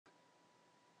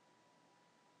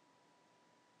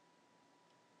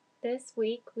This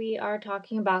week we are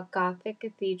talking about Gothic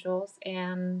cathedrals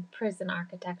and prison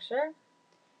architecture.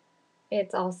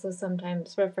 It's also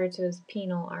sometimes referred to as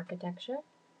penal architecture.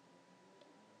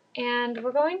 And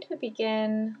we're going to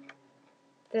begin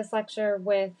this lecture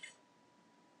with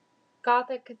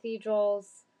Gothic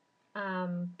cathedrals,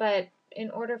 but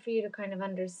in order for you to kind of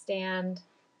understand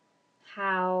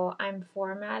how I'm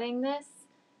formatting this,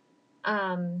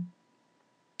 I'm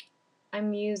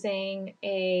using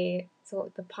so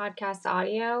the podcast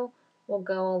audio will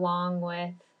go along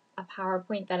with a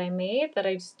PowerPoint that I made that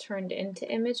I just turned into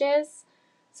images.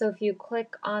 So if you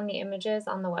click on the images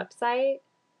on the website,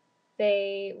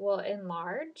 they will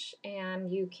enlarge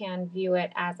and you can view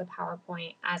it as a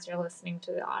PowerPoint as you're listening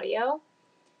to the audio.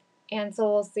 And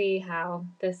so we'll see how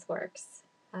this works.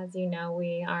 As you know,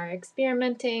 we are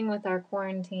experimenting with our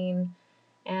quarantine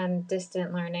and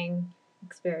distant learning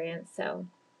experience. So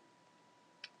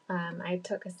I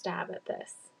took a stab at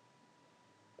this.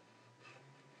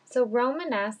 So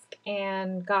Romanesque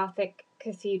and Gothic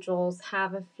cathedrals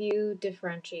have a few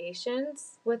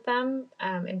differentiations with them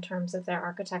in terms of their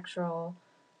architectural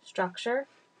structure.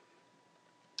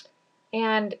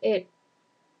 And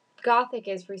Gothic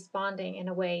is responding in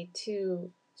a way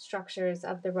to structures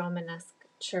of the Romanesque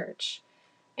church.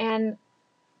 And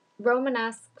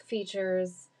Romanesque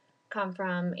features come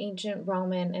from ancient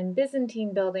Roman and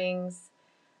Byzantine buildings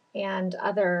and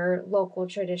other local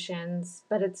traditions,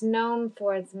 but it's known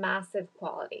for its massive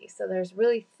quality. So there's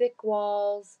really thick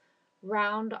walls,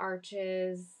 round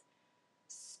arches,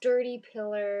 sturdy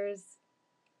pillars.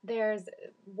 There's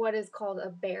what is called a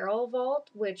barrel vault,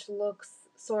 which looks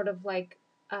sort of like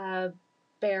a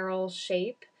barrel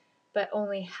shape, but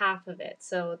only half of it.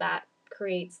 So that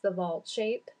creates the vault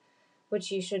shape,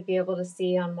 which you should be able to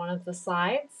see on one of the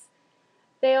slides.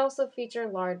 They also feature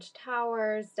large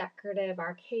towers, decorative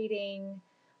arcading,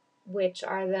 which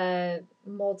are the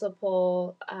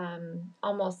multiple,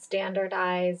 almost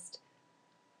standardized.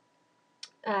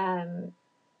 It's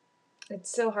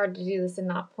so hard to do this and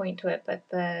not point to it, but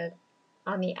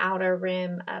on the outer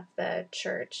rim of the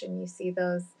church, and you see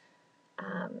those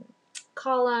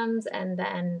columns and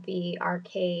then the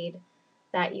arcade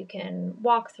that you can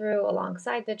walk through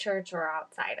alongside the church or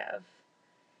outside of.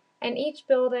 And each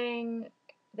building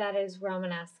that is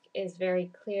Romanesque is very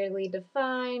clearly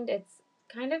defined. It's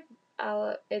kind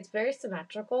of it's very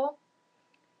symmetrical,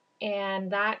 and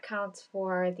that counts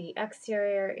for the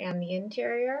exterior and the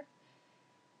interior.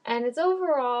 And it's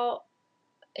overall,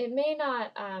 it may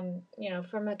not,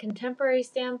 from a contemporary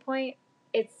standpoint,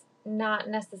 it's not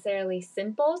necessarily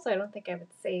simple, so I don't think I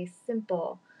would say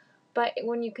simple. But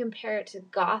when you compare it to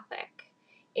Gothic,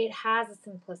 it has a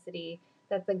simplicity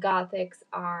that the Gothics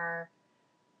are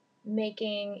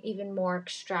making even more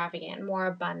extravagant, more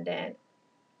abundant.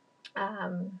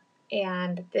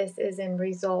 And this is in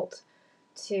result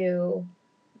to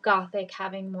Gothic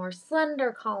having more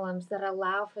slender columns that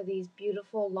allow for these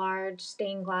beautiful large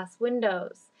stained glass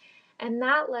windows. And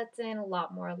that lets in a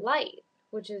lot more light,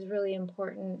 which is really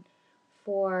important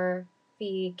for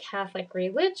the Catholic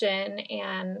religion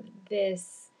and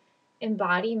this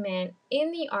embodiment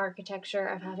in the architecture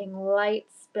of having light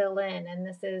spill in. And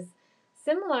this is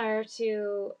similar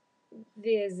to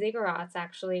the ziggurats,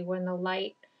 actually, when the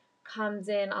light comes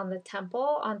in on the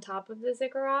temple on top of the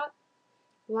ziggurat.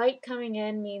 Light coming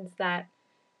in means that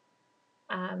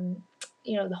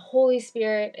the Holy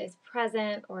Spirit is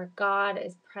present or God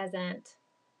is present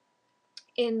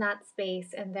in that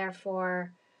space, and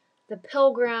therefore the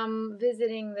pilgrim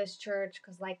visiting this church,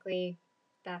 because likely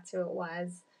that's who it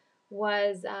was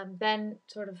then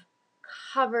sort of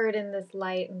covered in this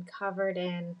light and covered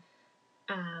in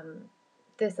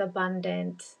this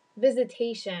abundant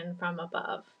visitation from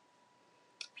above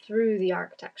through the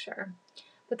architecture.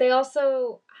 But they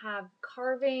also have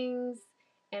carvings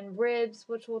and ribs,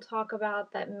 which we'll talk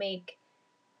about, that make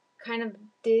kind of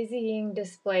dizzying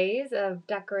displays of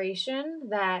decoration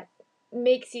that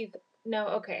makes you know,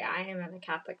 okay, I am in a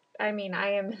Catholic, I am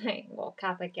in a, well,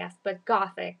 Catholic, yes, but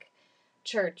Gothic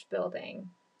church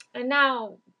building. And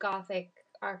now Gothic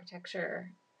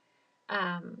architecture,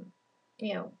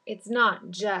 it's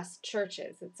not just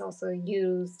churches, it's also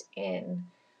used in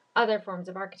other forms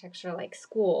of architecture like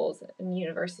schools and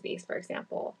universities, for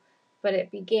example. But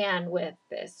it began with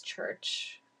this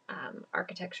church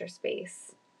architecture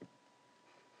space.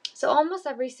 So almost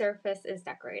every surface is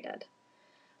decorated.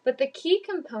 But the key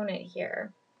component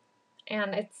here,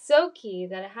 and it's so key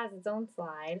that it has its own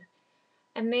slide,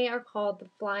 and they are called the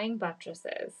flying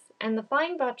buttresses. And the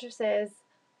flying buttresses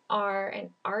are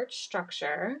an arch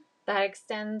structure that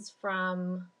extends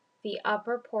from the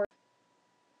upper portion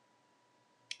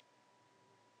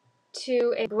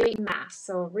to a great mass,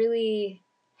 so a really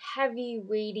heavy,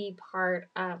 weighty part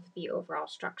of the overall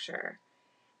structure.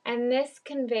 And this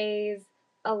conveys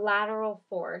a lateral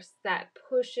force that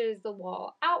pushes the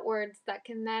wall outwards that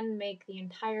can then make the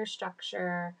entire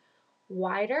structure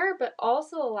wider, but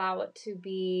also allow it to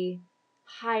be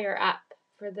higher up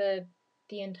for the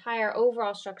entire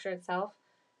overall structure itself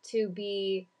to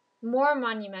be more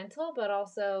monumental, but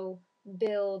also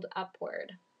build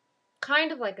upward,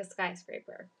 kind of like a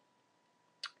skyscraper.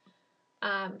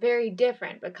 Very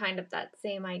different, but kind of that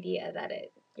same idea that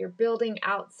you're building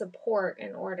out support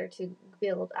in order to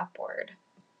build upward.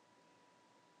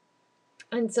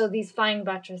 And so these fine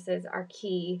buttresses are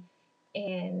key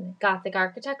in Gothic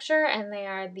architecture, and they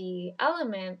are the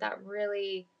element that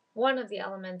really, one of the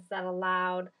elements that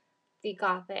allowed the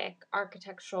Gothic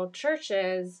architectural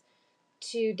churches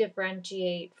to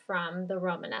differentiate from the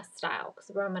Romanesque style, because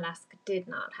the Romanesque did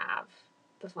not have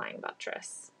the fine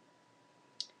buttress.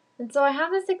 And so I have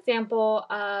this example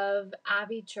of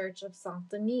Abbey Church of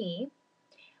Saint-Denis,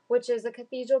 which is a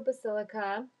cathedral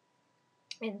basilica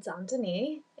in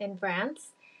Saint-Denis in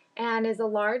France, and is a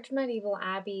large medieval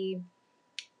abbey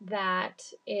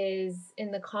that is in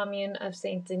the commune of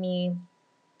Saint-Denis.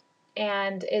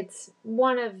 And it's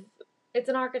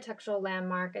an architectural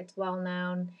landmark, it's well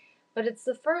known, but it's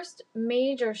the first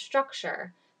major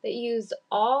structure that used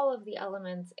all of the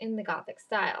elements in the Gothic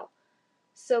style.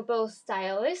 So both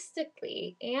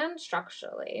stylistically and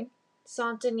structurally,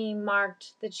 Saint-Denis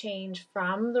marked the change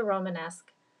from the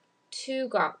Romanesque to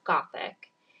Gothic.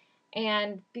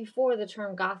 And before the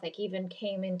term Gothic even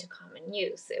came into common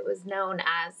use, it was known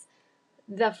as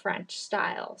the French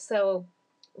style. So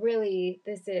really,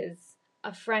 this is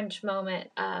a French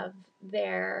moment of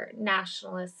their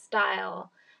nationalist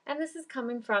style. And this is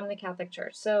coming from the Catholic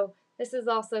Church. So this is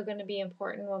also going to be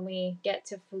important when we get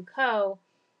to Foucault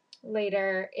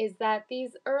later, is that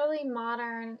these early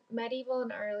modern, medieval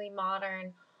and early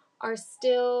modern, are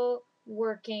still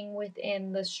working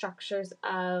within the structures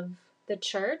of the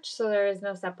church. So there is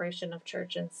no separation of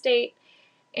church and state.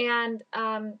 And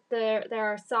there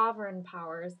are sovereign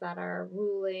powers that are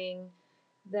ruling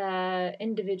the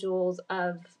individuals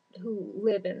who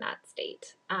live in that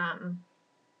state.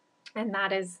 And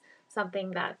that is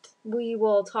something that we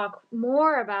will talk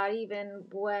more about even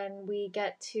when we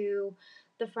get to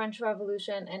the French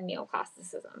Revolution and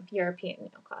neoclassicism, European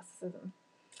neoclassicism.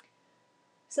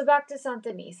 So back to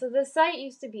Saint-Denis. So the site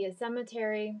used to be a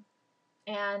cemetery,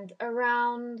 and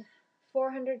around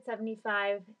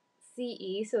 475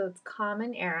 CE, so it's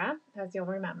Common Era, as you'll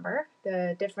remember,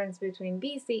 the difference between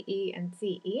BCE and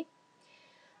CE,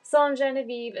 Saint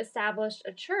Genevieve established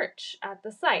a church at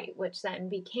the site, which then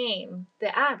became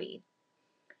the abbey.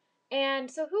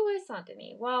 And so who is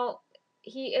Saint-Denis? Well,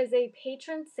 he is a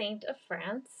patron saint of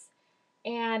France,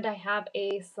 and I have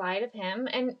a slide of him,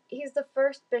 and he's the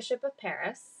first bishop of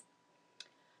Paris.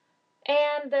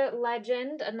 And the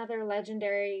legend, another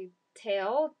legendary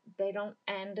tale, they don't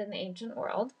end in the ancient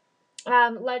world.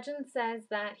 Legend says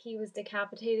that he was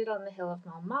decapitated on the hill of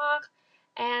Montmartre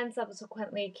and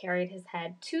subsequently carried his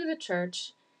head to the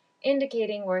church,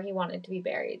 indicating where he wanted to be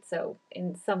buried. So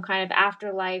in some kind of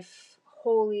afterlife,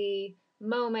 holy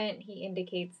moment, he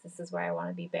indicates, this is where I want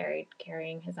to be buried,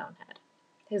 carrying his own head,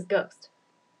 his ghost.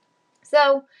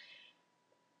 So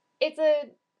it's a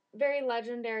very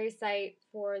legendary site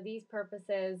for these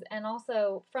purposes, and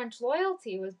also French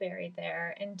loyalty was buried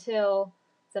there until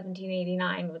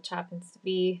 1789, which happens to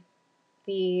be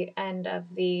the end of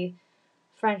the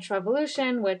French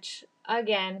Revolution, which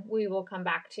again we will come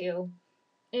back to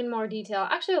in more detail,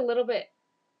 actually a little bit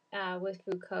with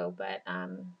Foucault, but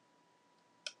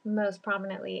most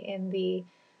prominently in the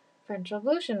French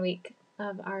Revolution week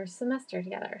of our semester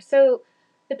together. So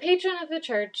the patron of the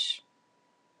church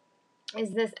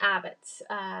is this abbot,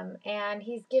 and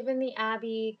he's given the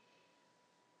abbey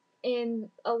in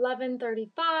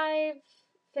 1135,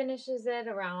 finishes it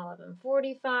around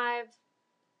 1145,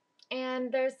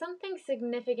 and there's something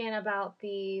significant about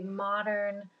the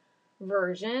modern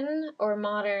version or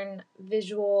modern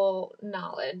visual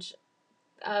knowledge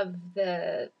of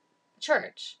the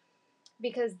church,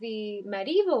 because the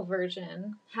medieval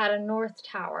version had a north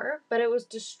tower, but it was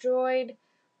destroyed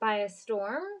by a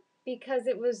storm because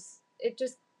it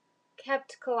just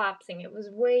kept collapsing. It was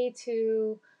way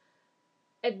too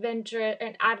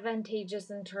advantageous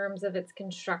in terms of its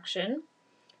construction,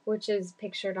 which is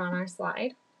pictured on our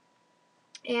slide.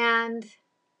 And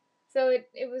so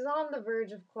it was on the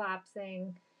verge of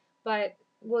collapsing, but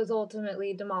was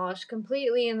ultimately demolished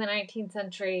completely in the 19th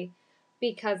century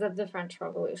because of the French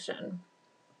Revolution.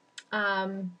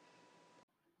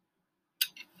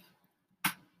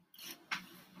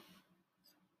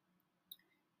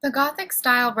 The Gothic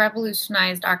style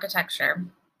revolutionized architecture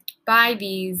by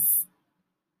these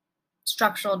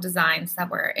structural designs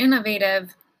that were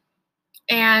innovative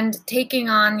and taking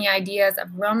on the ideas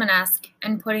of Romanesque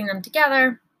and putting them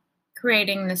together,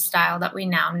 creating the style that we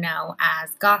now know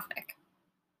as Gothic.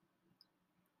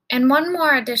 And one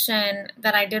more addition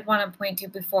that I did want to point to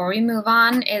before we move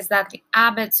on is that the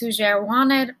Abbot Suger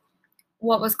wanted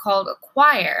what was called a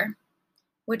choir,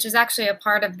 which is actually a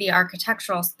part of the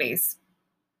architectural space.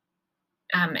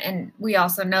 And we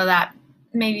also know that,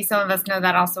 maybe some of us know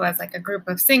that also as like a group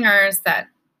of singers that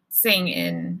sing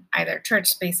in either church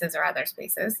spaces or other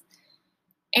spaces.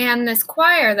 And this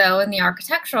choir, though, in the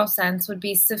architectural sense, would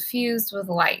be suffused with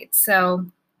light. So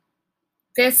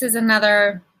this is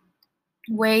another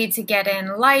way to get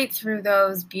in light through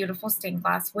those beautiful stained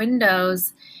glass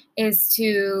windows, is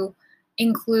to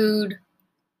include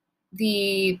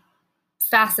the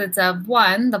facets of,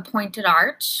 one, the pointed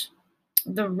arch,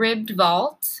 the ribbed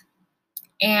vault,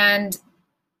 and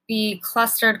the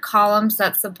clustered columns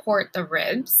that support the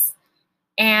ribs,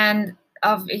 and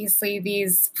obviously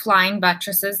these flying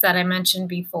buttresses that I mentioned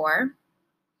before.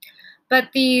 But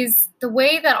the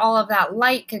way that all of that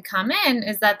light could come in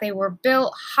is that they were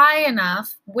built high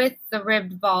enough with the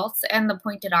ribbed vaults and the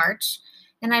pointed arch.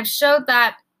 And I've showed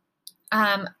that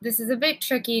this is a bit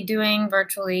tricky doing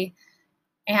virtually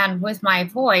and with my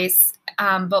voice,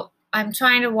 but I'm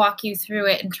trying to walk you through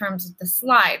it in terms of the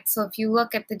slide. So if you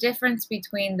look at the difference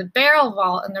between the barrel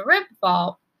vault and the ribbed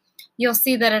vault, you'll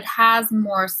see that it has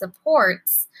more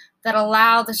supports that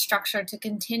allow the structure to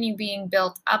continue being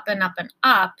built up and up and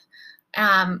up,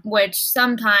 which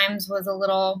sometimes was a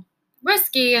little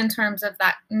risky in terms of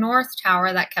that north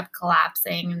tower that kept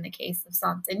collapsing in the case of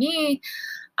Saint-Denis.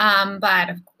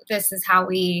 But this is how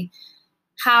we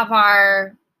have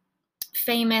our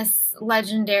famous,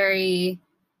 legendary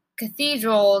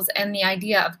cathedrals and the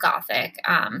idea of Gothic,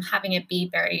 having it be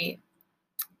very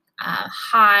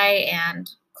high and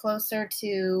closer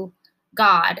to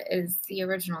God is the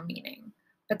original meaning.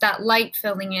 But that light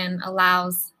filling in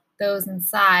allows those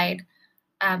inside,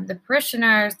 the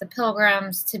parishioners, the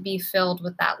pilgrims, to be filled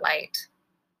with that light.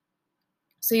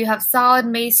 So you have solid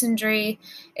masonry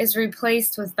is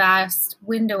replaced with vast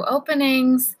window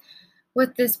openings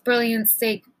with this brilliant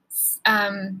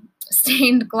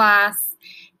stained glass,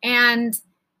 and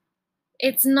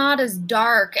it's not as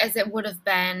dark as it would have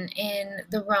been in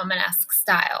the Romanesque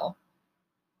style.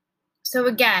 So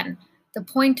again, the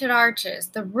pointed arches,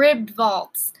 the ribbed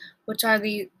vaults, which are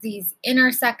these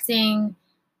intersecting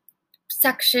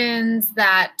sections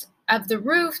of the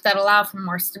roof that allow for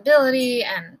more stability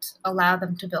and allow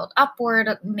them to build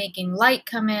upward, making light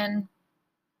come in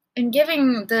and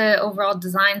giving the overall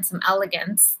design some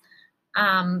elegance.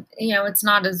 It's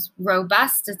not as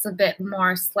robust. It's a bit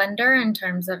more slender in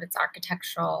terms of its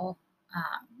architectural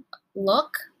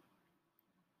look.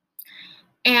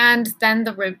 And then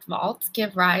the ribbed vaults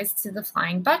give rise to the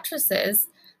flying buttresses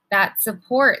that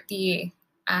support that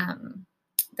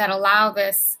allow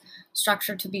this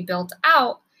structure to be built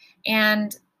out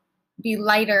and be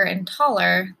lighter and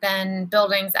taller than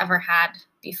buildings ever had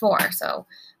before. So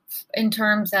in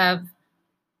terms of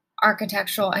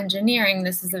architectural engineering,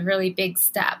 this is a really big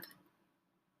step.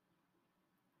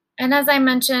 And as I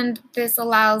mentioned, this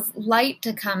allows light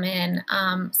to come in.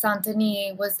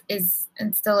 Saint-Denis is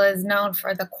and still is known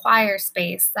for the choir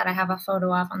space that I have a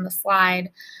photo of on the slide.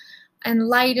 And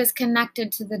light is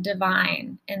connected to the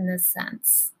divine in this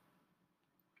sense.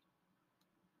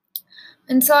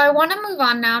 And so I want to move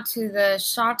on now to the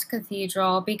Chartres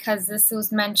Cathedral, because this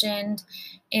was mentioned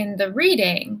in the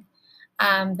reading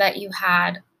that you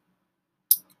had.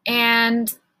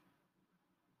 And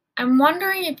I'm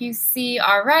wondering if you see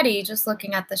already, just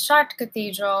looking at the Chartres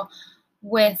Cathedral,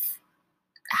 with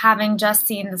having just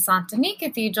seen the Saint-Denis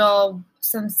Cathedral,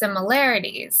 some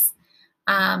similarities,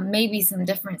 maybe some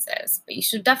differences. But you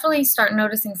should definitely start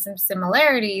noticing some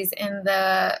similarities in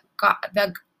the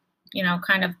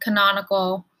kind of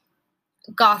canonical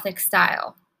Gothic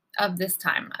style of this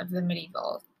time, of the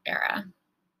medieval era.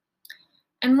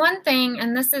 And one thing,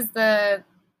 and this is the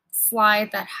slide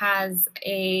that has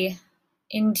a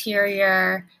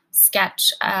interior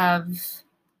sketch of,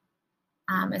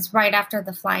 it's right after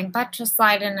the flying buttress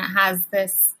slide, and it has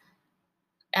this,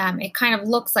 it kind of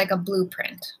looks like a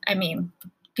blueprint. I mean,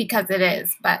 because it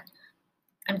is, but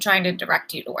I'm trying to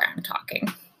direct you to where I'm talking.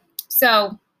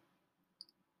 So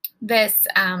this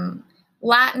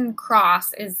Latin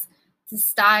cross is the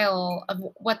style of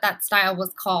what that style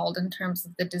was called in terms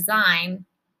of the design.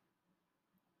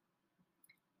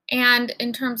 And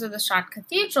in terms of the Chartres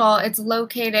Cathedral, it's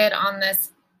located on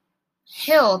this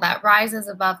hill that rises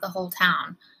above the whole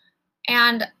town.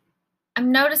 And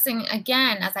I'm noticing,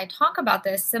 again, as I talk about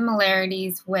this,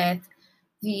 similarities with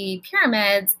the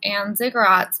pyramids and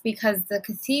ziggurats, because the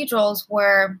cathedrals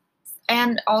were,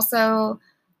 and also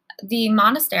the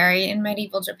monastery in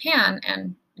medieval Japan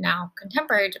and now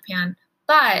contemporary Japan.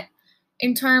 But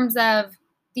in terms of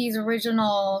these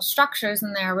original structures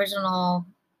and their original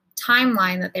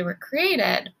timeline that they were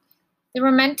created, they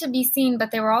were meant to be seen,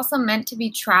 but they were also meant to be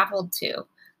traveled to.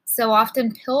 So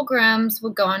often pilgrims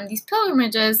would go on these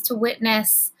pilgrimages to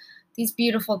witness these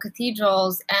beautiful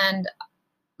cathedrals and,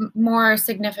 more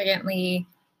significantly,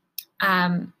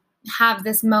 have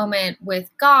this moment with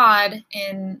God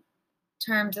in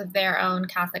terms of their own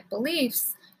Catholic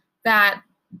beliefs that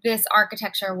this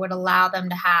architecture would allow them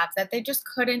to have, that they just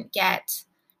couldn't get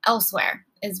elsewhere,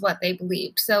 is what they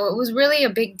believed. So it was really a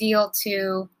big deal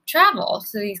to travel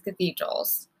to these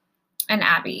cathedrals and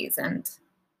abbeys and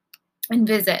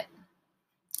visit.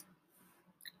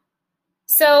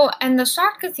 So, and the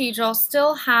Chartres Cathedral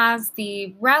still has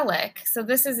the relic. So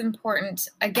this is important.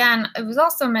 Again, it was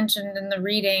also mentioned in the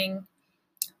reading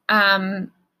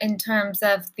in terms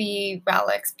of the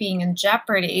relics being in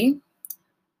jeopardy.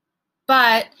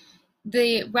 But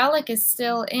the relic is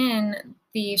still in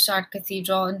the Chartres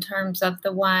Cathedral in terms of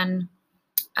the one,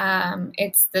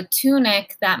 it's the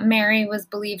tunic that Mary was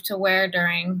believed to wear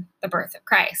during the birth of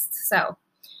Christ. So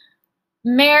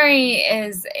Mary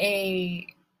is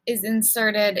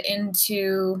inserted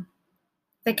into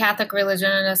the Catholic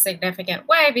religion in a significant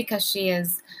way because she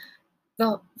is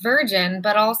the Virgin,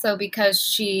 but also because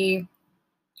she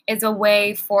is a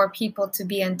way for people to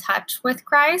be in touch with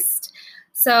Christ.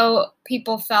 So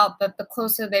people felt that the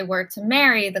closer they were to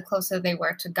Mary, the closer they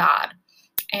were to God.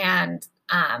 And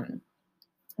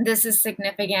this is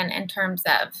significant in terms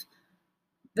of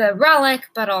the relic,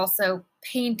 but also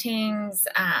paintings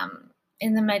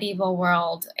in the medieval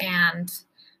world, and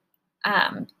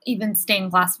even stained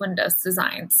glass windows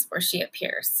designs where she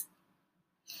appears.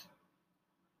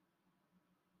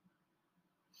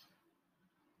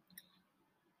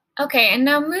 Okay, and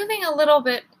now moving a little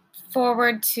bit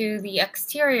forward to the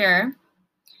exterior,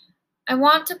 I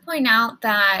want to point out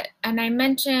that, and I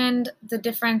mentioned the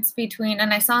difference between,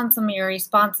 and I saw in some of your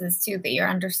responses too, that you're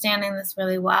understanding this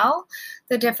really well,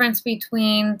 the difference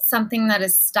between something that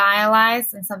is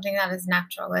stylized and something that is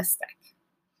naturalistic.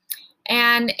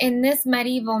 And in this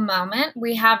medieval moment,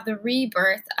 we have the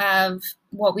rebirth of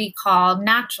what we call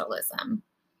naturalism.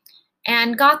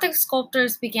 And Gothic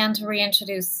sculptors began to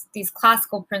reintroduce these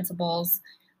classical principles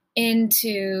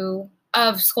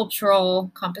of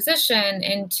sculptural composition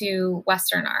into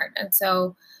Western art. And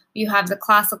so you have the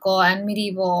classical and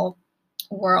medieval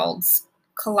worlds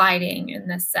colliding in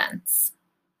this sense.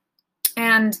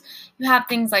 And you have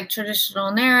things like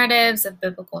traditional narratives of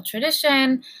biblical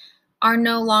tradition are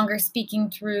no longer speaking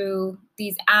through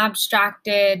these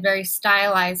abstracted, very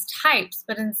stylized types,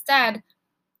 but instead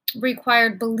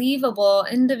required believable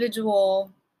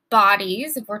individual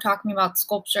bodies, if we're talking about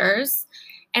sculptures,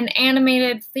 and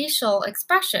animated facial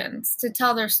expressions to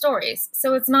tell their stories.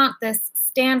 So it's not this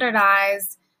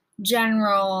standardized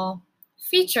general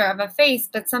feature of a face,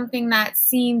 but something that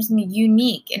seems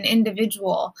unique and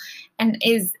individual, and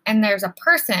there's a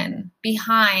person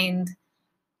behind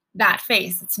that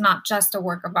face. It's not just a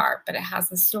work of art, but it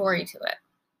has a story to it.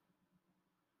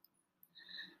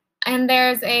 And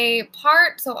there's a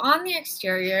part, so on the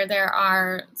exterior, there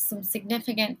are some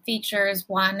significant features.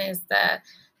 One is the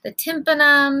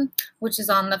tympanum, which is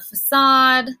on the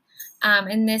facade.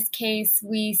 In this case,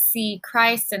 we see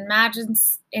Christ in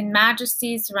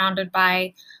majesty surrounded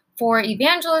by 4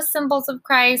 evangelist symbols of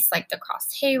Christ, like the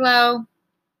crossed halo.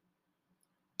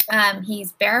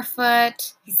 He's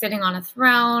barefoot, he's sitting on a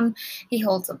throne, he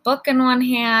holds a book in one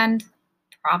hand,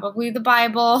 probably the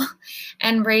Bible,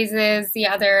 and raises the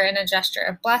other in a gesture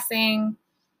of blessing.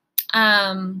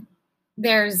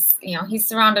 He's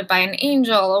surrounded by an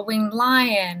angel, a winged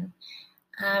lion,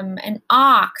 an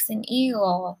ox, an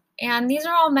eagle. And these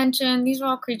are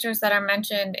all creatures that are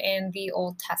mentioned in the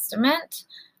Old Testament.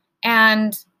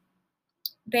 And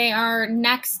they are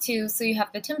next to, so you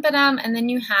have the tympanum, and then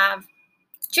you have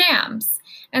jambs.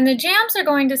 And the jambs are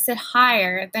going to sit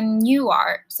higher than you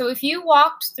are. So if you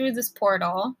walked through this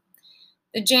portal,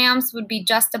 the jambs would be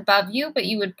just above you, but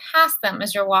you would pass them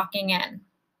as you're walking in.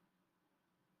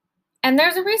 And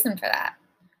there's a reason for that.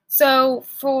 So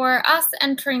for us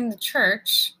entering the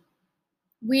church,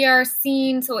 we are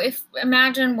seen,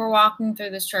 imagine we're walking through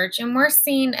this church and we're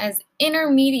seen as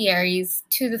intermediaries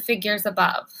to the figures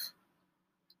above.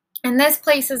 And this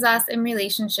places us in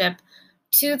relationship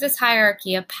to this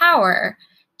hierarchy of power,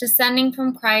 descending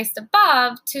from Christ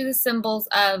above to the symbols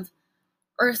of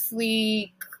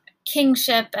earthly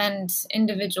kingship and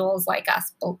individuals like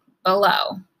us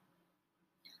below.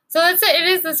 So it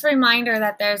is this reminder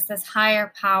that there's this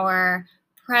higher power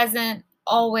present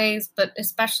always, but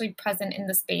especially present in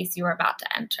the space you are about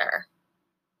to enter.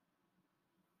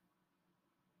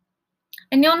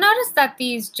 And you'll notice that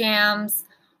these jams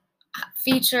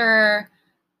feature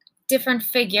different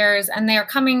figures, and they are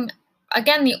coming,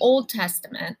 again, the Old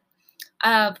Testament,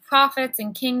 of prophets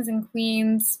and kings and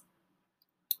queens,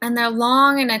 and they're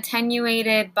long and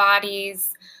attenuated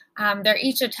bodies. They're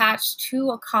each attached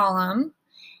to a column,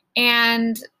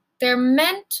 and they're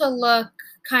meant to look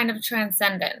kind of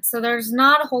transcendent. So there's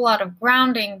not a whole lot of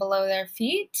grounding below their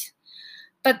feet,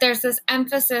 but there's this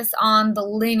emphasis on the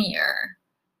linear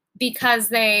because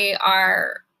they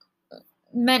are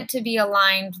meant to be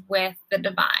aligned with the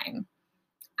divine.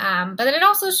 But it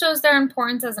also shows their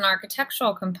importance as an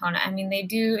architectural component. I mean, they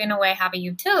do, in a way, have a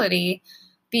utility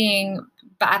being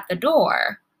at the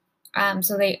door.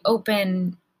 So they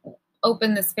open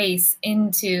the space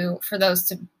for those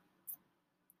to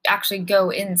actually go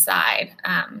inside.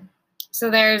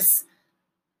 So there's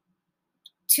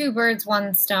two birds,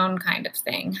 one stone kind of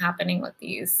thing happening with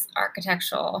these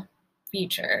architectural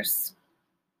features.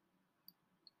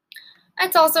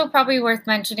 It's also probably worth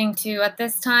mentioning too at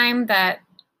this time that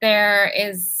there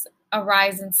is a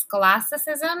rise in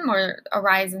scholasticism, or a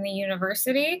rise in the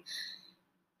university.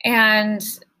 And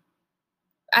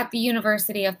at the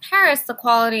University of Paris, the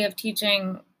quality of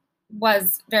teaching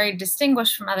was very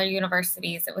distinguished from other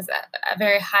universities. It was a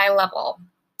very high level.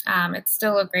 It's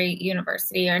still a great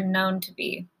university, or known to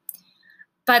be.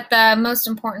 But the most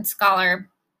important scholar,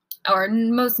 or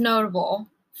most notable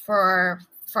for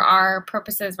our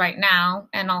purposes right now,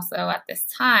 and also at this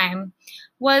time,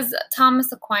 was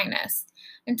Thomas Aquinas.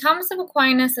 And Thomas of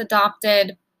Aquinas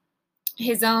adopted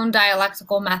his own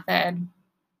dialectical method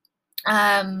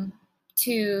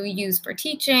to use for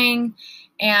teaching,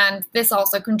 and this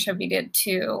also contributed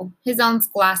to his own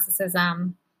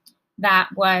scholasticism that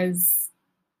was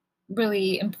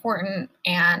really important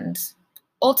and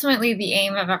ultimately the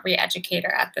aim of every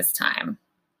educator at this time,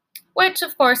 which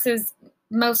of course is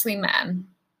mostly men.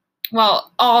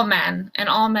 Well, all men, and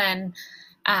all men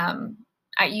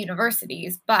at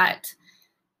universities, but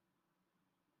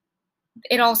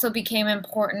it also became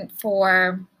important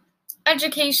for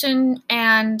education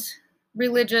and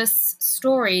religious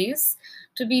stories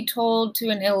to be told to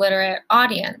an illiterate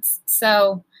audience.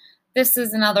 So this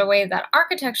is another way that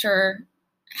architecture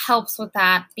helps with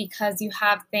that, because you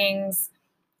have things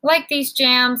like these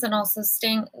jams, and also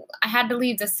I had to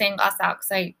leave the stained glass out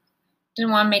because I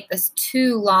didn't want to make this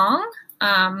too long.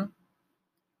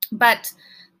 But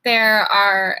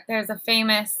there's a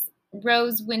famous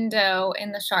rose window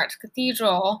in the Chartres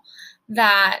Cathedral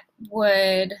that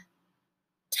would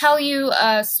tell you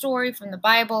a story from the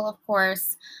Bible, of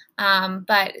course,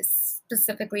 but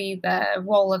specifically the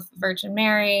role of the Virgin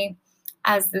Mary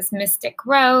as this mystic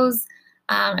rose,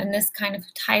 and this kind of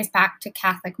ties back to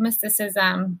Catholic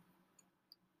mysticism.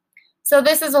 So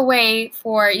this is a way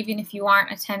for, even if you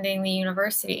aren't attending the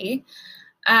university,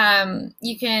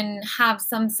 you can have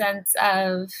some sense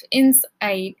of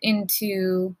insight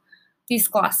into these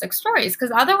scholastic stories,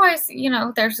 because otherwise,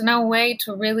 there's no way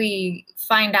to really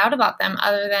find out about them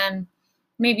other than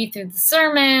maybe through the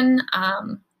sermon,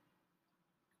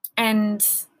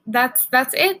 and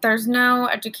that's it. There's no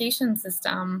education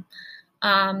system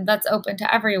that's open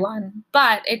to everyone,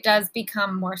 but it does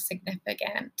become more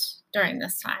significant during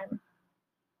this time.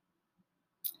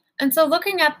 And so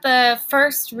looking at the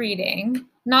first reading,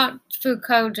 not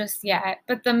Foucault just yet,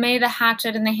 but the May the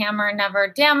Hatchet and the Hammer Never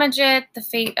Damage It, the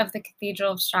Fate of the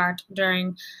Cathedral of Chartres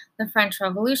during the French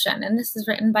Revolution. And this is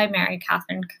written by Mary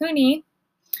Catherine Cooney.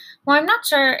 Well, I'm not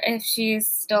sure if she's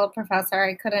still a professor.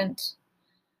 I couldn't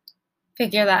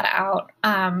figure that out.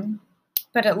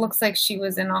 But it looks like she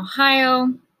was in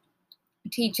Ohio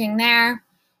teaching there.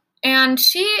 And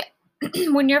she,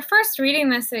 when you're first reading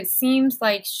this, it seems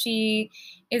like she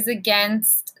is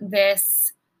against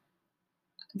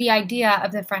the idea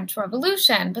of the French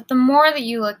Revolution. But the more that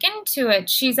you look into it,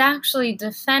 she's actually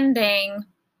defending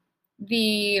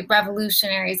the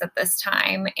revolutionaries at this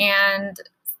time and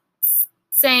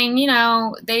saying,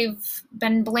 they've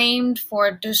been blamed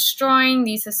for destroying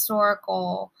these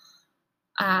historical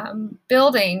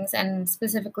buildings, and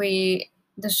specifically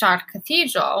the Chartres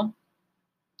Cathedral,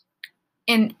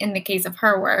 in the case of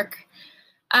her work.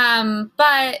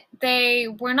 But they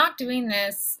were not doing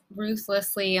this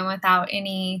ruthlessly and without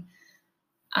any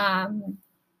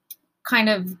kind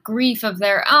of grief of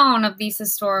their own of these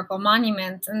historical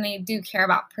monuments, and they do care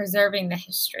about preserving the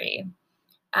history.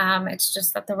 It's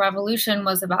just that the revolution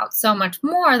was about so much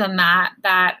more than that,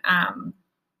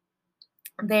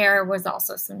 there was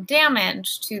also some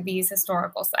damage to these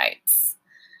historical sites.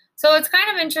 So it's kind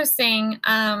of interesting.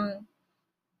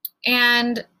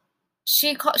 And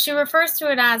she refers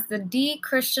to it as the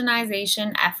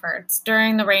de-Christianization efforts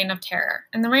during the Reign of Terror.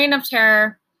 And the Reign of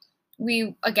Terror,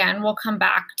 will come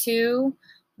back to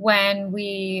when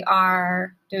we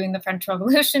are doing the French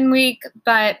Revolution week,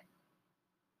 but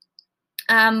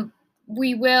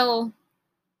we will,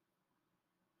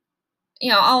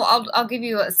 I'll give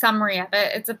you a summary of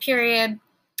it. It's a period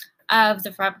of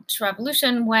the French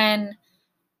Revolution when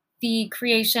the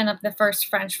creation of the First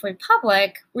French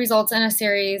Republic results in a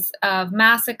series of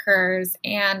massacres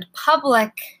and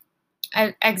public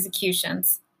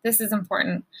executions. This is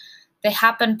important. They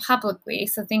happen publicly,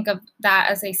 so think of that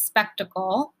as a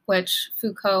spectacle, which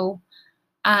Foucault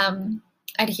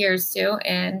adheres to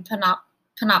in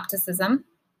panopticism.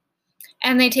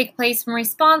 And they take place in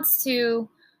response to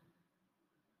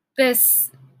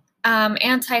this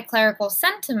anti-clerical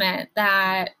sentiment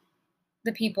that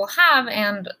the people have,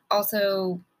 and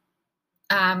also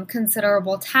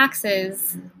considerable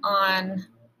taxes on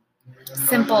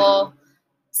simple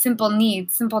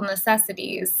needs, simple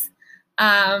necessities.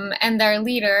 And their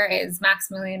leader is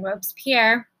Maximilien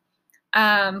Robespierre,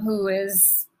 who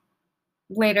is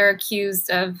later accused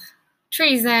of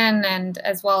treason, and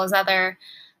as well as other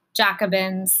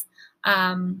Jacobins.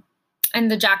 And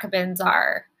the Jacobins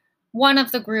are one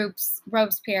of the groups.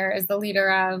 Robespierre is the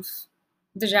leader of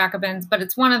the Jacobins, but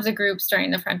it's one of the groups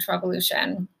during the French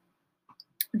Revolution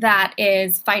that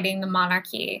is fighting the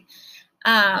monarchy.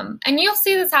 And you'll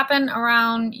see this happen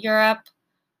around Europe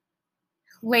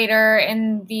later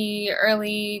in the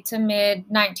early to mid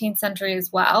 19th century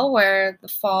as well, where the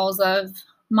falls of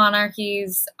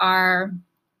monarchies are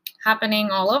happening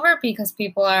all over because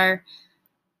people are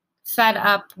fed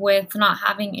up with not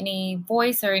having any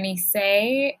voice or any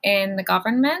say in the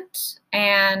government,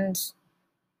 and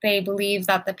they believe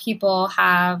that the people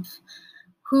have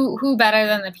who better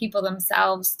than the people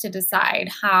themselves to decide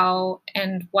how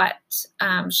and what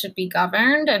should be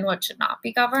governed and what should not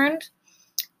be governed.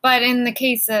 But in the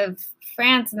case of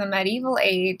France in the medieval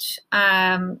age,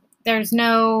 there's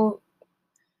no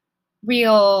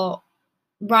real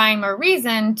rhyme or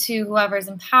reason to whoever's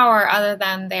in power other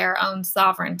than their own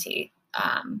sovereignty,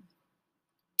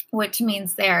 which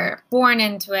means they're born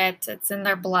into it, it's in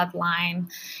their bloodline,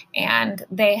 and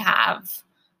they have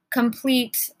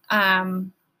complete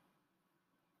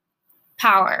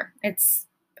power. It's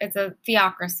a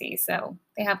theocracy, so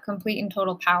they have complete and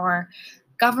total power,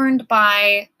 governed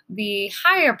by the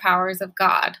higher powers of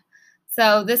God.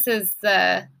 So this is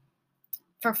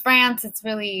for France, it's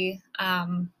really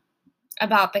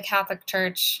about the Catholic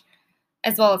Church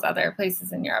as well as other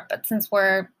places in Europe. But since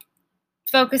we're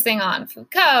focusing on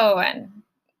Foucault and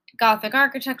Gothic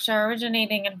architecture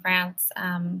originating in France,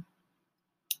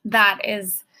 that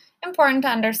is important to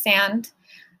understand.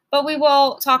 But we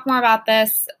will talk more about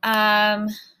this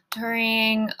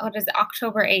during,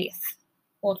 October 8th.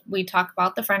 We talk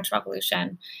about the French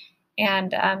Revolution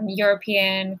and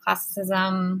European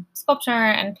classicism, sculpture,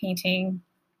 and painting.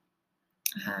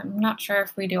 I'm not sure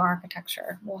if we do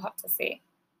architecture. We'll have to see.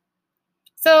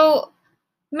 So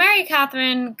Mary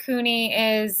Catherine Cooney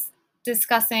is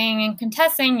discussing and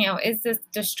contesting, is this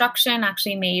destruction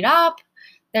actually made up?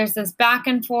 There's this back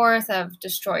and forth of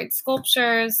destroyed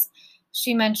sculptures.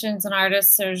 She mentions an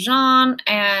artist, Sergent,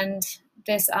 and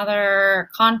this other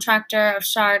contractor of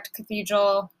Chartres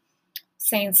Cathedral,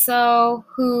 Saint-Saul,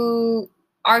 who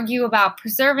argue about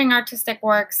preserving artistic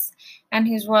works and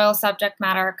whose royal subject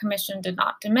matter commission did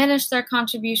not diminish their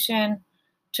contribution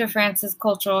to France's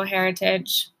cultural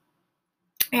heritage.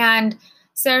 And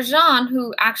Sergent,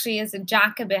 who actually is a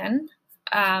Jacobin,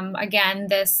 again,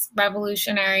 this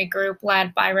revolutionary group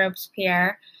led by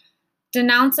Robespierre,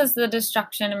 denounces the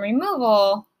destruction and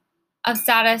removal of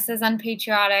status as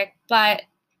unpatriotic, but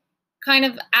kind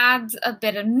of adds a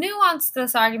bit of nuance to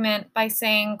this argument by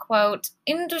saying, quote,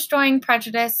 "In destroying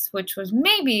prejudice, which was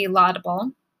maybe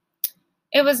laudable,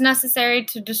 it was necessary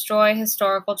to destroy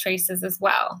historical traces as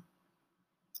well."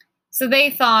 So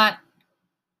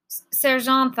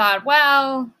Sergent thought,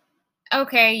 well,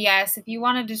 okay, yes, if you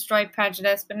want to destroy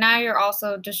prejudice, but now you're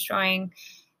also destroying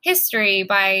history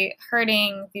by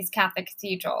hurting these Catholic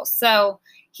cathedrals. So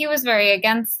he was very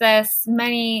against this.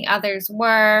 Many others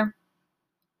were.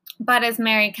 But as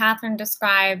Mary Catherine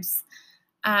describes,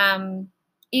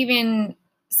 even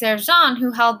Sergent,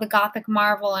 who held the Gothic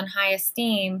marvel in high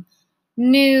esteem,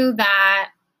 knew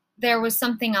that there was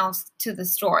something else to the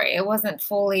story. It wasn't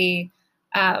fully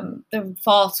the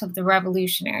fault of the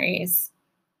revolutionaries.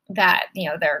 that,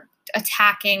 they're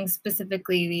attacking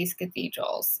specifically these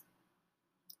cathedrals.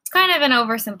 It's kind of an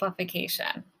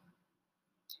oversimplification.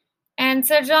 And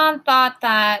so John thought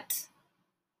that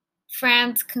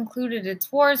France concluded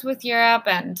its wars with Europe,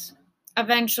 and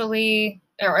eventually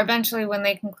when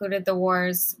they concluded the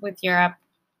wars with Europe,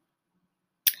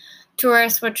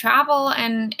 tourists would travel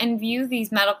and view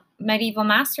these medieval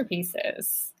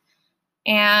masterpieces.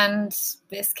 And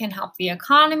this can help the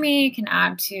economy, can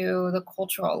add to the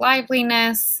cultural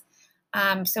liveliness.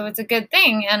 So it's a good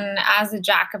thing. And as a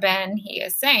Jacobin, he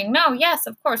is saying, no, yes,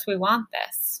 of course, we want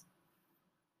this.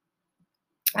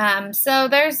 So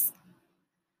there's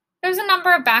a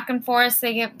number of back and forths.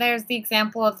 There's the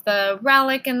example of the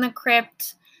relic in the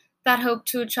crypt that hoped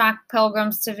to attract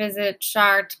pilgrims to visit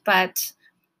Chartres, but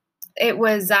it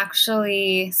was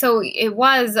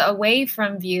away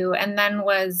from view and then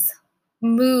was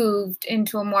moved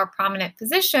into a more prominent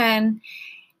position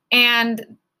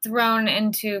and thrown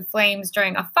into flames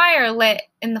during a fire lit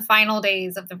in the final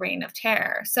days of the Reign of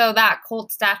Terror. So that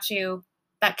cult statue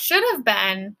that should have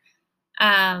been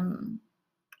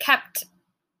kept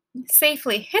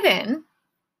safely hidden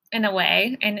in a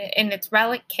way in its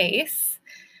relic case,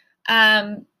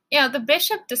 the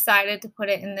bishop decided to put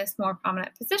it in this more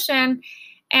prominent position,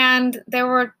 and there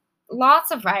were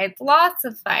lots of riots, lots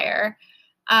of fire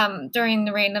during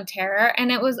the Reign of Terror,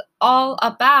 and it was all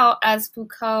about, as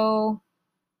Foucault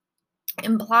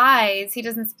implies, he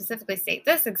doesn't specifically state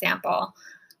this example,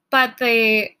 but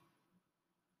the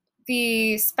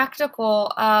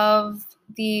spectacle of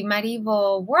the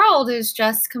medieval world is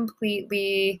just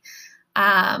completely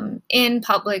in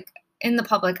the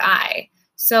public eye.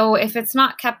 So if it's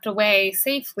not kept away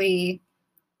safely,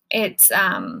 it's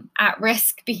at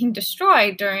risk being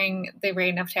destroyed during the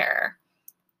Reign of Terror.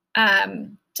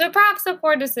 So perhaps a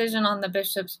poor decision on the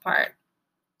bishop's part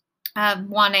of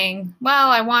wanting,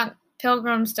 I want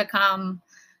pilgrims to come,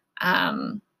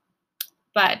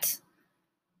 but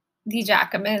the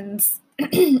Jacobins,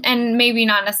 and maybe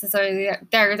not necessarily,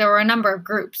 there were a number of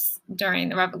groups during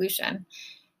the Revolution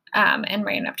and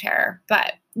Reign of Terror,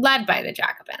 but led by the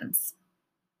Jacobins.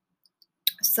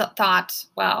 So thought,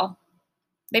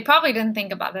 they probably didn't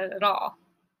think about it at all.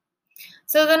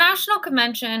 So the National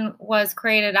Convention was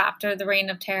created after the Reign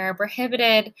of Terror,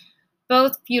 prohibited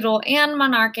both feudal and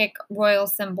monarchic royal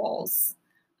symbols.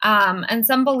 And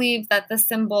some believe that the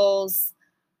symbols,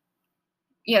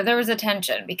 there was a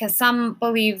tension, because some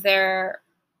believe there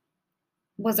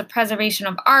was a preservation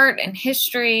of art and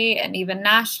history and even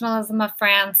nationalism of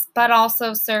France, but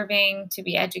also serving to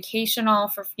be educational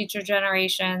for future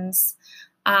generations.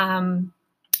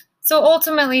 So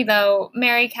ultimately, though,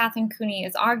 Mary Catherine Cooney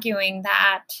is arguing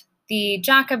that the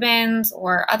Jacobins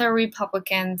or other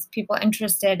Republicans, people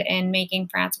interested in making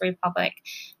France a republic,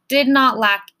 did not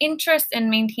lack interest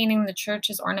in maintaining the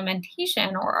church's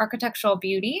ornamentation or architectural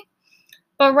beauty,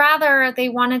 but rather they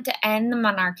wanted to end the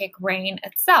monarchic reign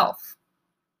itself.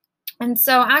 And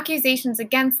so accusations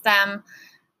against them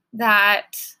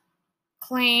that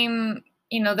claim,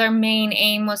 their main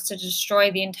aim was to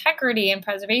destroy the integrity and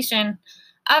preservation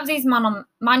of these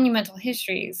monumental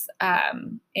histories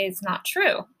is not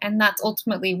true. And that's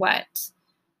ultimately what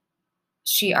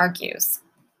she argues.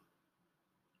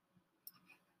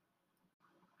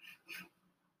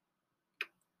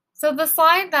 So the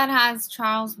slide that has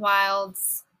Charles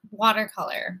Wilde's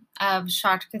watercolor of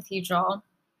Chartres Cathedral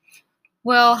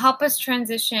will help us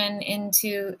transition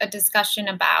into a discussion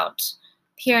about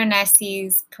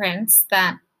Piranesi's prints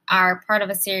that are part of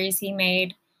a series he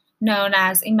made known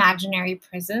as Imaginary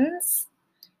Prisons.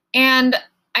 And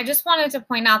I just wanted to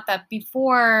point out that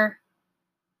before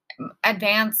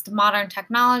advanced modern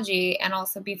technology and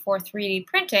also before 3D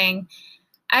printing,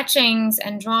 etchings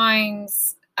and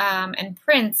drawings and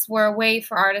prints were a way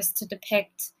for artists to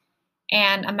depict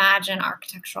and imagine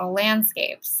architectural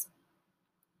landscapes.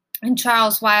 And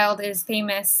Charles Wilde is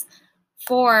famous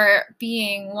for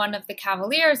being one of the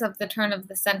cavaliers of the turn of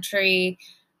the century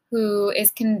who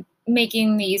is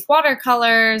making these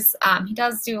watercolors. He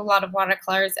does do a lot of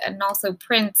watercolors and also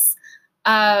prints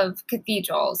of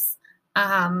cathedrals.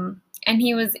 And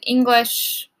he was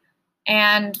English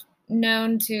and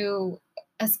known to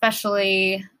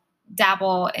especially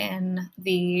dabble in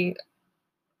the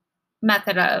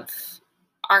method of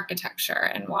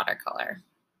architecture and watercolor.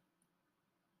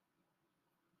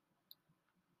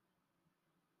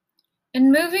 And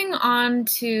moving on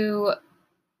to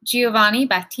Giovanni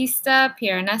Battista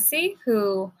Piranesi,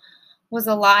 who was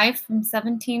alive from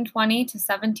 1720 to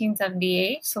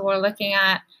 1778. So we're looking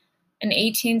at an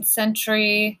 18th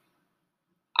century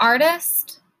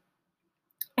artist.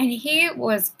 And he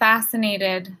was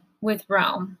fascinated with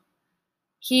Rome.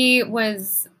 there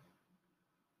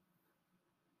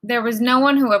was no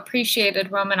one who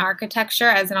appreciated Roman architecture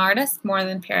as an artist more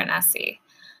than Piranesi.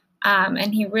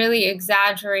 And he really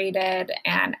exaggerated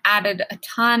and added a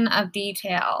ton of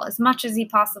detail, as much as he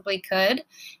possibly could,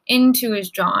 into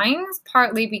his drawings,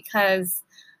 partly because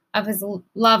of his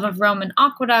love of Roman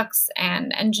aqueducts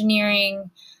and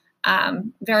engineering.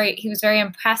 He was very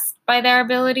impressed by their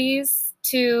abilities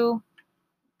to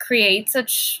create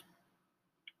such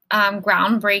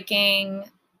groundbreaking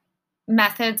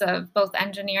methods of both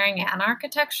engineering and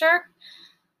architecture.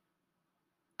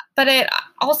 But it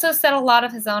also set a lot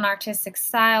of his own artistic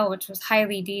style, which was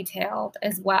highly detailed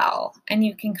as well. And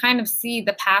you can kind of see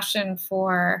the passion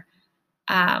for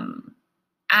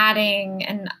adding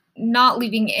and not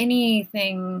leaving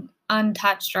anything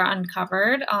untouched or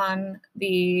uncovered on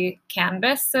the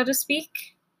canvas, so to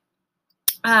speak,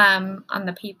 on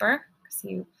the paper, because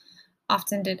he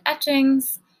often did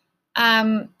etchings.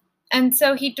 And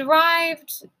so he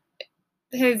derived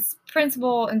his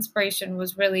principal inspiration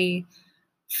was really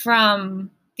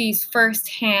from these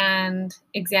firsthand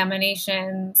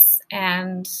examinations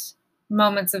and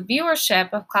moments of viewership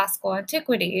of classical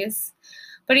antiquities,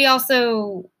 but he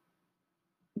also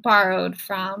borrowed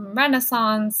from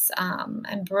Renaissance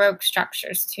and Baroque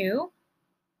structures too,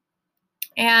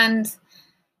 and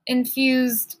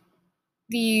infused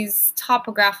these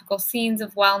topographical scenes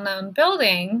of well-known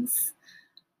buildings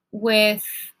with,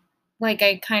 like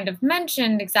I kind of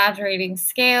mentioned, exaggerating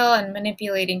scale and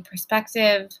manipulating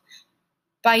perspective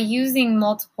by using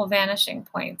multiple vanishing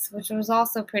points, which was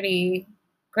also pretty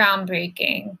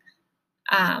groundbreaking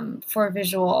for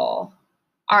visual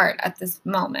art at this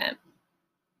moment.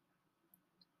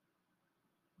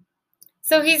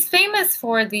 So he's famous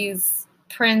for these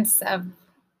prints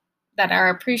that are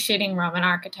appreciating Roman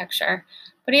architecture,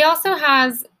 but he also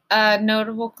has a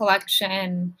notable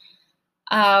collection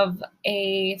of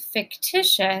a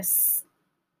fictitious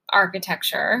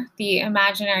architecture, the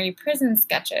imaginary prison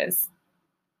sketches.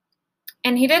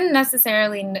 And he didn't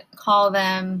necessarily call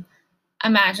them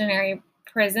imaginary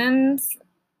prisons,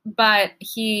 but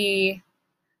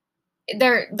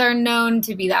they're known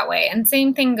to be that way. And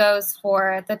same thing goes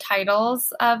for the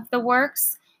titles of the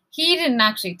works. He didn't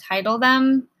actually title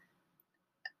them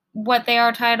what they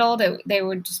are titled. They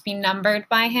would just be numbered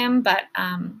by him, but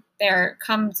they're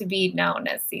come to be known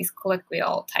as these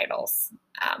colloquial titles.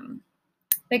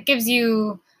 That gives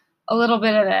you a little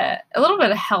bit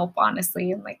of help,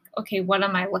 honestly, and like, okay, what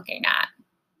am I looking at?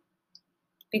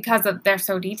 Because they're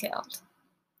so detailed.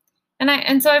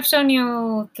 And so I've shown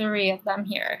you 3 of them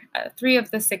here, 3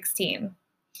 of the 16.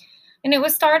 And it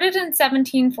was started in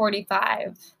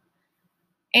 1745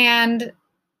 and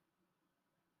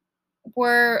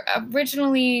were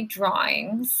originally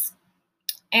drawings.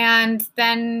 And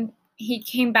then he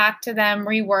came back to them,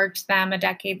 reworked them a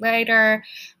decade later,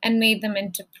 and made them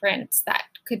into prints that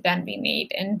could then be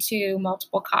made into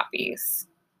multiple copies.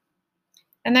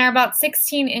 And they're about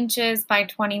 16 inches by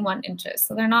 21 inches,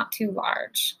 so they're not too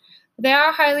large. They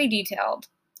are highly detailed.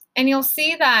 And you'll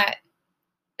see that,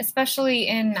 especially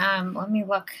in, let me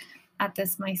look at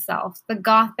this myself, the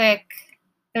Gothic,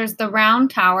 there's the round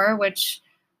tower, which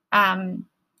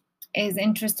is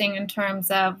interesting in terms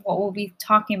of what we'll be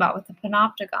talking about with the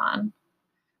Panopticon,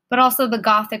 but also the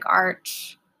Gothic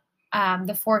arch,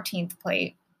 the 14th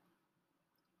plate,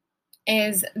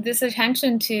 is this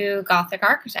attention to Gothic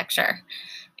architecture.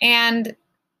 And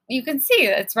you can see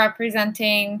it's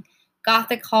representing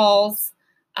Gothic halls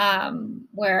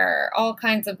where all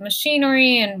kinds of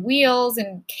machinery and wheels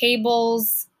and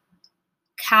cables,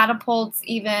 catapults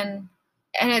even,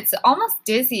 and it's almost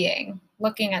dizzying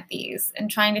looking at these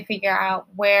and trying to figure out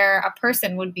where a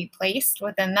person would be placed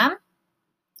within them.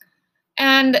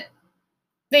 And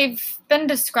they've been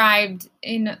described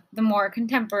in the more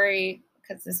contemporary,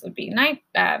 because this would be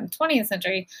 20th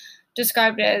century,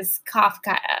 described as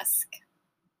Kafkaesque.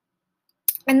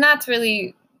 And that's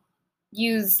really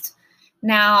used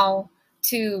now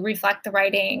to reflect the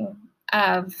writing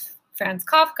of Franz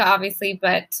Kafka, obviously,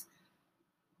 but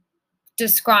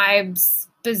describes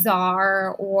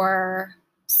bizarre or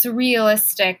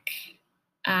surrealistic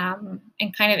and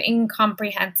kind of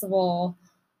incomprehensible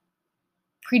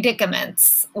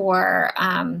predicaments, or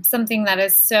something that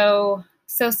is so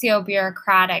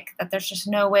socio-bureaucratic that there's just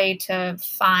no way to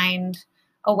find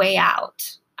a way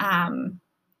out. And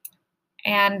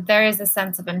there is a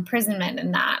sense of imprisonment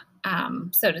in that,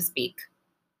 so to speak.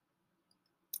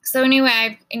 So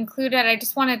anyway, I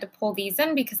just wanted to pull these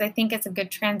in because I think it's a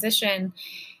good transition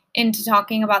into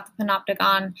talking about the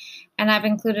Panopticon, and I've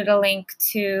included a link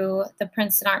to the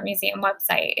Princeton Art Museum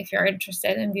website if you're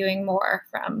interested in viewing more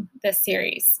from this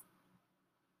series.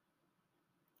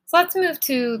 So let's move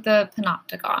to the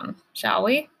panopticon, shall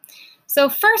we? So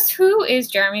first, who is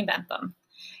Jeremy Bentham?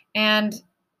 And,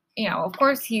 of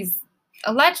course, he's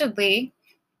allegedly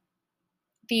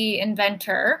the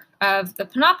inventor of the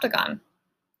panopticon.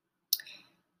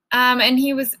 And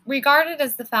he was regarded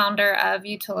as the founder of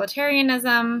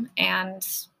utilitarianism and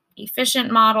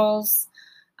efficient models,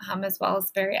 as well as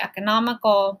very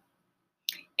economical.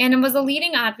 And it was a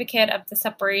leading advocate of the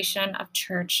separation of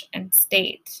church and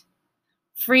state,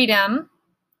 freedom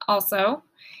also,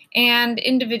 and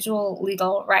individual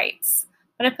legal rights.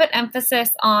 But I put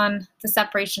emphasis on the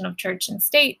separation of church and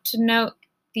state to note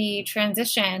the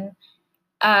transition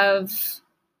of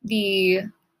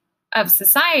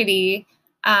society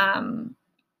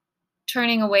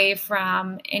turning away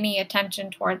from any attention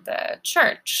toward the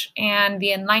church, and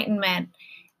the Enlightenment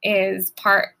is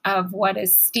part of what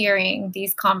is steering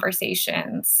these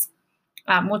conversations,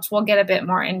 which we'll get a bit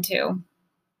more into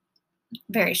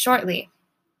very shortly.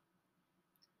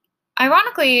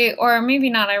 Ironically, or maybe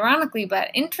not ironically,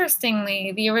 but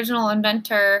interestingly, the original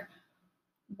inventor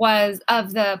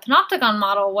of the panopticon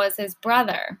model was his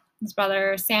brother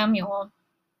Samuel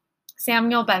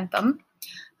Bentham,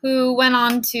 who went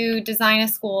on to design a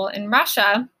school in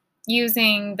Russia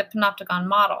using the panopticon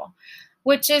model,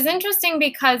 which is interesting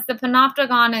because the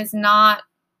panopticon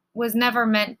was never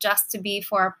meant just to be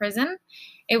for a prison.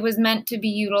 It was meant to be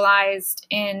utilized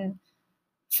in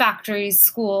factories,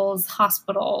 schools,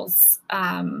 hospitals,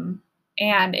 and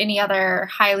any other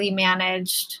highly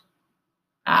managed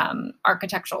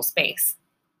architectural space.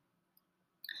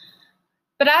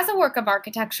 But as a work of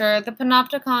architecture, the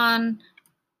panopticon,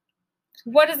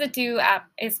 what does it do at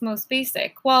its most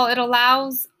basic? Well, it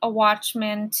allows a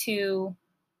watchman to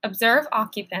observe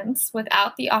occupants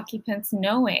without the occupants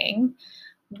knowing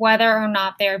whether or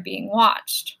not they're being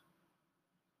watched.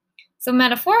 So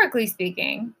metaphorically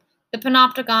speaking, the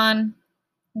panopticon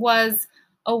was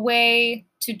a way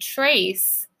to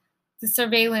trace the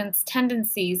surveillance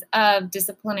tendencies of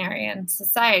disciplinarian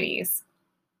societies.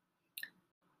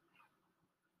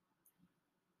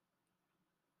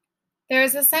 There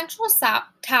is a central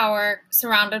tower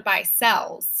surrounded by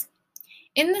cells.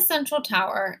 In the central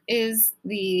tower is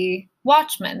the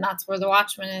watchman. That's where the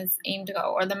watchman is aimed to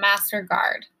go, or the master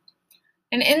guard.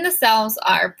 And in the cells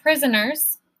are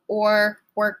prisoners or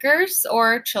workers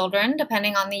or children,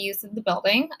 depending on the use of the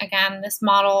building. Again, this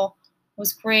model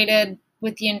was created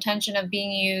with the intention of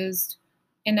being used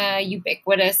in a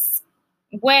ubiquitous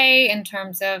way in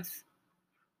terms of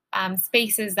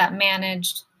spaces that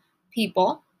managed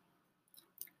people.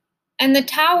 And the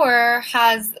tower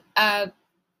has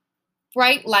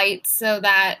bright lights so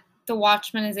that the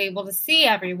watchman is able to see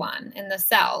everyone in the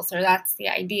cells, or that's the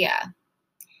idea.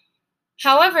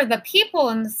 However, the people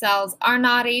in the cells are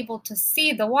not able to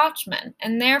see the watchman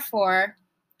and therefore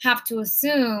have to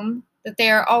assume that they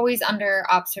are always under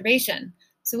observation.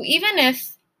 So even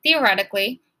if,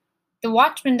 theoretically, the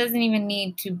watchman doesn't even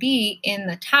need to be in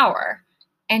the tower,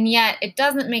 and yet it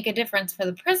doesn't make a difference for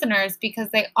the prisoners because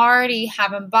they already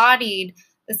have embodied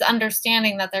this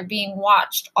understanding that they're being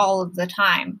watched all of the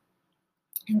time.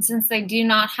 And since they do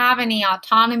not have any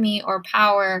autonomy or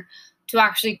power to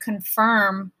actually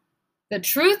confirm the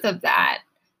truth of that,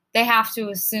 they have to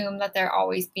assume that they're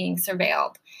always being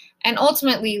surveilled. And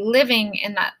ultimately,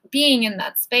 being in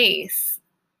that space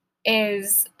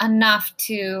is enough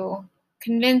to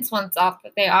convince oneself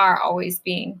that they are always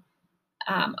being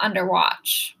under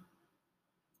watch.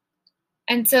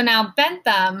 And so now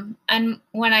Bentham, and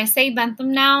when I say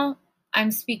Bentham now,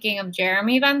 I'm speaking of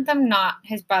Jeremy Bentham, not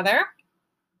his brother.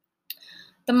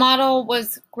 The model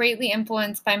was greatly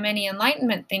influenced by many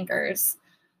Enlightenment thinkers,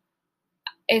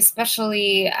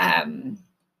 especially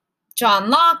John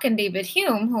Locke and David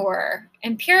Hume, who were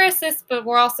empiricists, but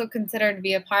were also considered to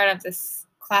be a part of this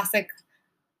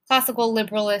classical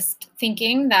liberalist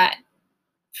thinking that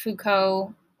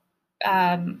Foucault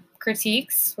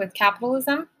critiques with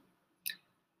capitalism.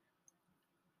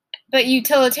 But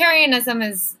utilitarianism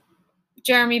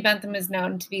Jeremy Bentham is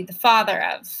known to be the father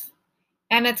of.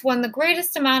 And it's when the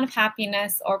greatest amount of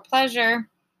happiness or pleasure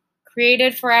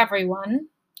created for everyone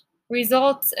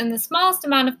results in the smallest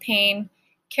amount of pain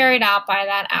carried out by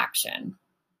that action.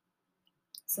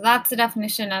 So that's the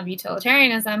definition of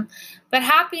utilitarianism. But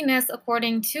happiness,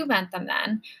 according to Bentham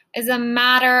then, is a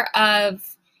matter of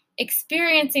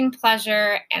experiencing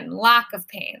pleasure and lack of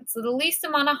pain. So the least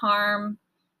amount of harm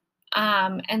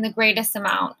and the greatest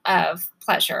amount of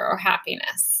pleasure or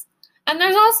happiness. And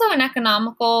there's also an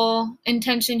economical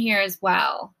intention here as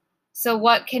well. So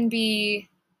what can be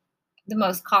the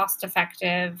most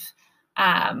cost-effective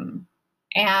and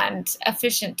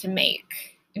efficient to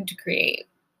make and to create.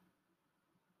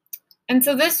 And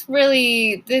so this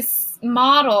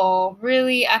model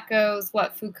really echoes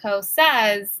what Foucault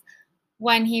says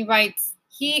when he writes,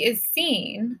 he is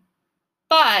seen,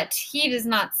 but he does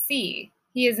not see.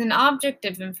 He is an object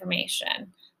of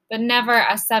information, but never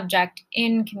a subject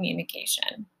in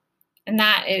communication. And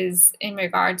that is in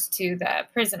regards to the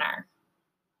prisoner.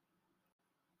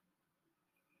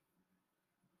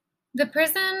 The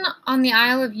prison on the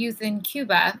Isle of Youth in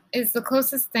Cuba is the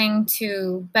closest thing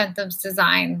to Bentham's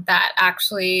design that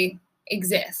actually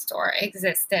exists or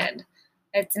existed.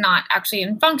 It's not actually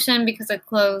in function because it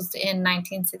closed in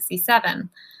 1967.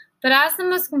 But as the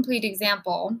most complete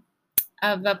example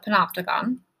of a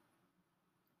panopticon,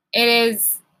 it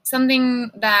is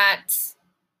something that,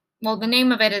 well, the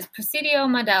name of it is Presidio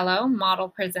Modelo, Model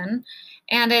Prison,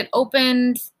 and it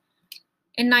opened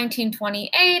in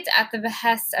 1928 at the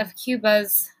behest of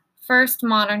Cuba's first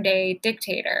modern-day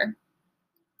dictator,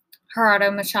 Gerardo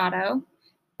Machado.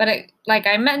 But like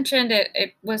I mentioned,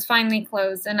 it was finally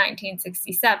closed in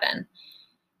 1967.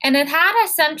 And it had a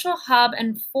central hub,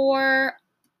 and 4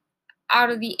 out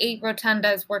of the 8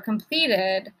 rotundas were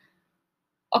completed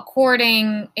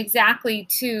according exactly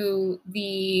to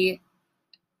the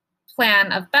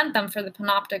plan of Bentham for the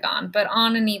panopticon, but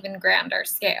on an even grander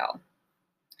scale.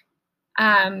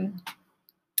 And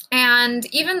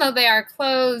even though they are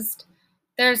closed,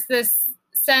 there's this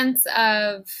sense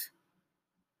of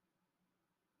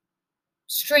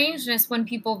strangeness when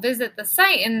people visit the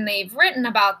site, and they've written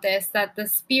about this, that the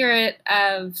spirit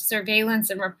of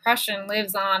surveillance and repression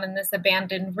lives on in this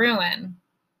abandoned ruin.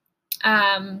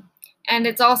 And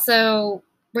it also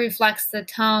reflects the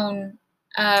tone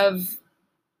of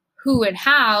who it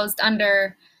housed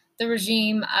under the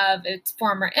regime of its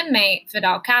former inmate,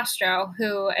 Fidel Castro,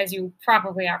 who, as you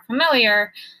probably are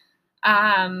familiar,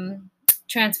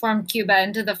 transformed Cuba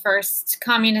into the first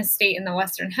communist state in the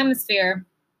Western Hemisphere,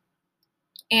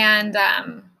 and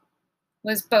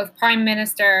was both prime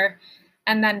minister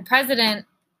and then president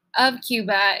of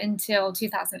Cuba until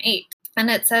 2008. And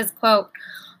it says, quote,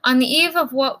 "On the eve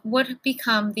of what would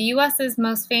become the U.S.'s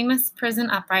most famous prison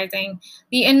uprising,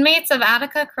 the inmates of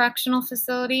Attica Correctional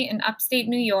Facility in upstate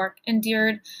New York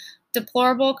endured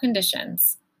deplorable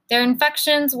conditions. Their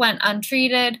infections went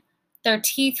untreated, their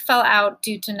teeth fell out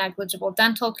due to negligible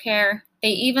dental care,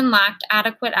 they even lacked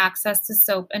adequate access to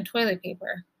soap and toilet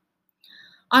paper.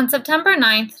 On September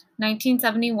 9th,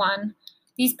 1971,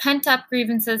 these pent-up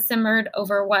grievances simmered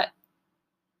over what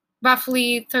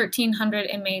roughly 1,300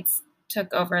 inmates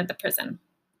took over the prison.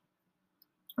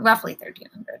 Roughly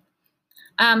 1,300.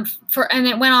 And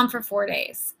it went on for 4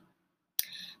 days.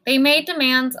 They made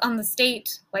demands on the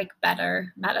state, like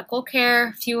better medical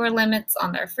care, fewer limits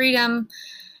on their freedom,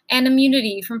 and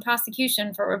immunity from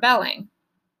prosecution for rebelling.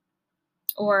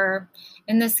 Or,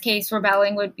 in this case,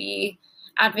 rebelling would be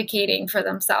advocating for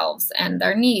themselves and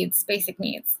their needs, basic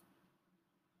needs.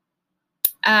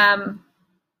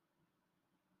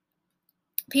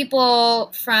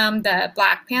 People from the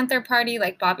Black Panther Party,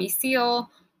 like Bobby Seale,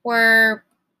 were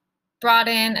brought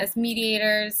in as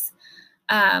mediators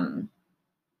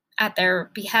at their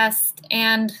behest,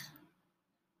 and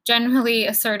generally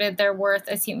asserted their worth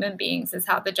as human beings, is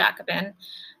how the Jacobin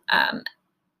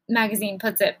magazine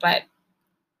puts it. But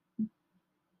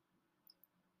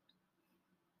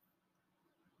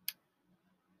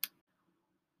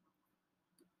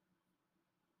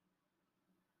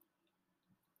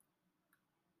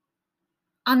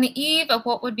on the eve of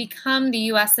what would become the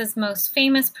U.S.'s most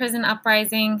famous prison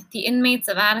uprising, the inmates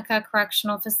of Attica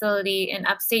Correctional Facility in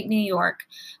upstate New York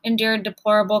endured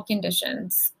deplorable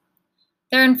conditions.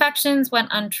 Their infections went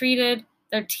untreated,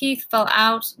 their teeth fell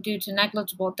out due to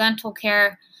negligible dental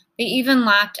care, they even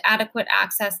lacked adequate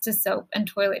access to soap and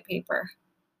toilet paper.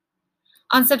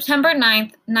 On September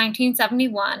 9th,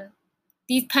 1971,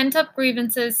 these pent-up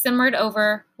grievances simmered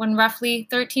over when roughly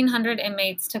 1,300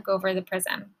 inmates took over the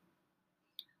prison.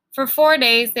 For 4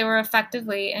 days, they were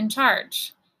effectively in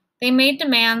charge. They made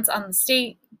demands on the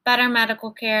state, better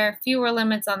medical care, fewer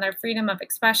limits on their freedom of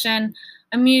expression,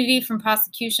 immunity from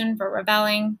prosecution for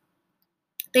rebelling.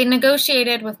 They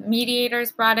negotiated with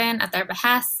mediators brought in at their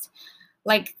behest,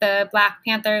 like the Black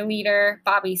Panther leader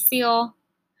Bobby Seale,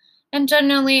 and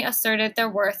generally asserted their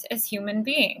worth as human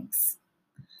beings.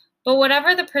 But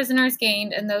whatever the prisoners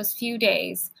gained in those few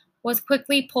days was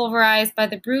quickly pulverized by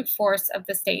the brute force of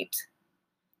the state.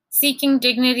 Seeking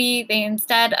dignity, they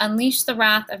instead unleashed the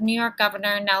wrath of New York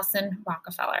Governor Nelson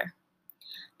Rockefeller.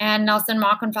 And Nelson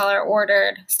Rockefeller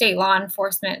ordered state law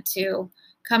enforcement to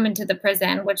come into the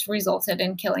prison, which resulted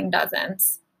in killing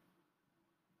dozens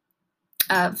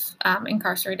of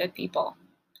incarcerated people.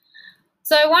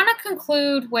 So I want to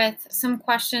conclude with some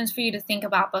questions for you to think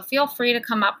about, but feel free to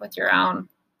come up with your own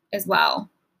as well.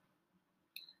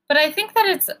 But I think that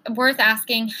it's worth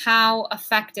asking how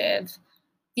effective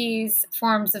these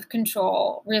forms of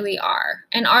control really are,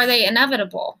 and are they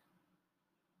inevitable?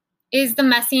 Is the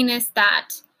messiness that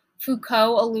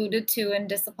Foucault alluded to in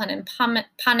Discipline and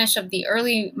Punish of the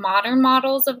early modern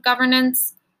models of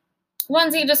governance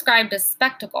ones he described as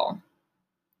spectacle?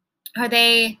 Are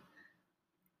they,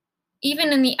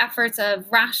 even in the efforts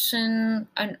of ration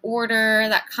and order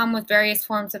that come with various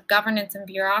forms of governance and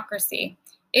bureaucracy,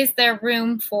 is there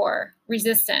room for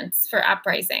resistance, for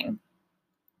uprising?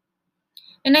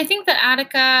 And I think that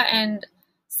Attica and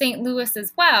St. Louis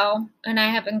as well, and I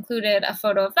have included a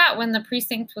photo of that when the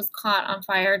precinct was caught on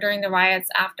fire during the riots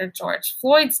after George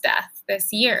Floyd's death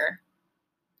this year.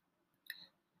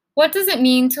 What does it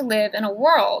mean to live in a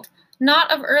world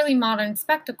not of early modern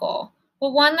spectacle,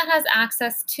 but one that has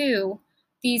access to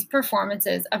these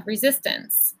performances of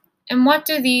resistance? And what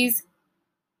do these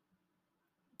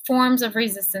forms of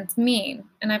resistance mean?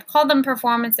 And I've called them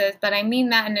performances, but I mean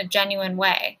that in a genuine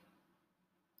way.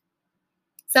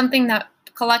 Something that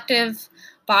collective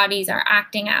bodies are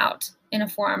acting out in a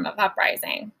form of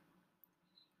uprising.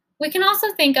 We can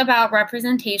also think about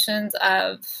representations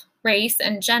of race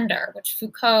and gender, which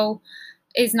Foucault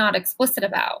is not explicit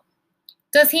about.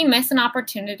 Does he miss an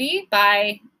opportunity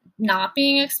by not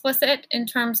being explicit in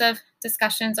terms of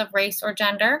discussions of race or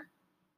gender?